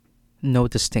no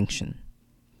distinction.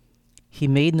 He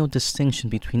made no distinction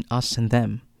between us and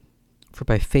them, for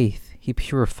by faith he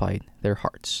purified their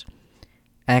hearts.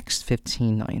 Acts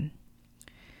 15:9.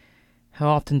 How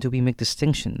often do we make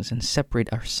distinctions and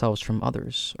separate ourselves from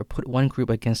others, or put one group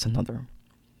against another?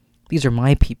 These are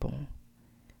my people.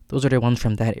 Those are the ones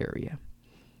from that area.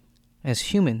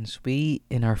 As humans, we,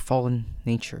 in our fallen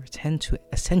nature, tend to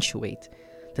accentuate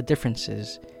the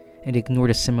differences and ignore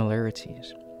the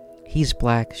similarities. He's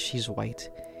black, she's white.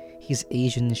 He's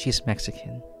Asian, she's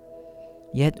Mexican.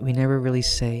 Yet we never really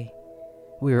say,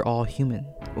 we are all human,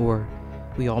 or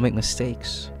we all make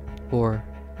mistakes, or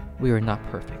we are not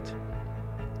perfect.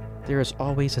 There is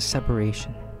always a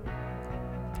separation.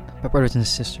 But brothers and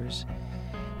sisters,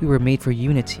 we were made for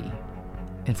unity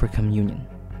and for communion.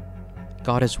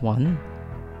 God is one.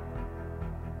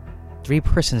 3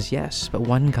 persons, yes, but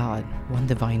one God, one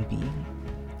divine being.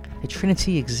 The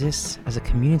Trinity exists as a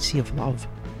community of love,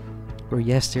 where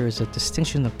yes, there is a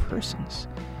distinction of persons,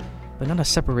 but not a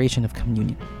separation of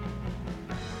communion.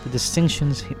 The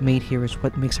distinctions made here is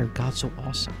what makes our God so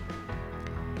awesome.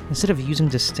 Instead of using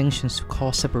distinctions to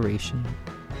cause separation,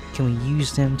 can we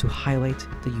use them to highlight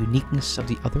the uniqueness of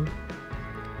the other?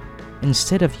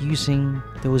 Instead of using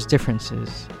those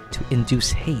differences to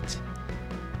induce hate,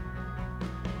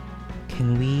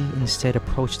 can we instead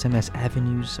approach them as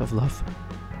avenues of love?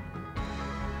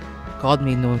 God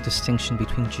made no distinction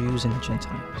between Jews and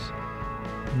Gentiles.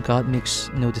 And God makes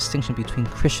no distinction between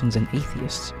Christians and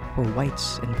atheists, or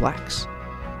whites and blacks,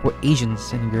 or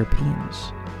Asians and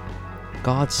Europeans.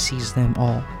 God sees them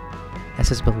all as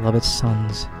his beloved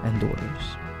sons and daughters.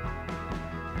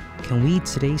 Can we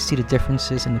today see the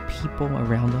differences in the people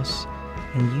around us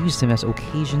and use them as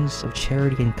occasions of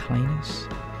charity and kindness?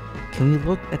 Can we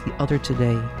look at the other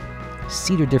today,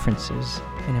 see their differences,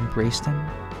 and embrace them?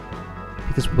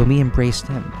 Because when we embrace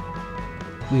them,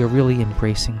 we are really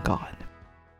embracing God.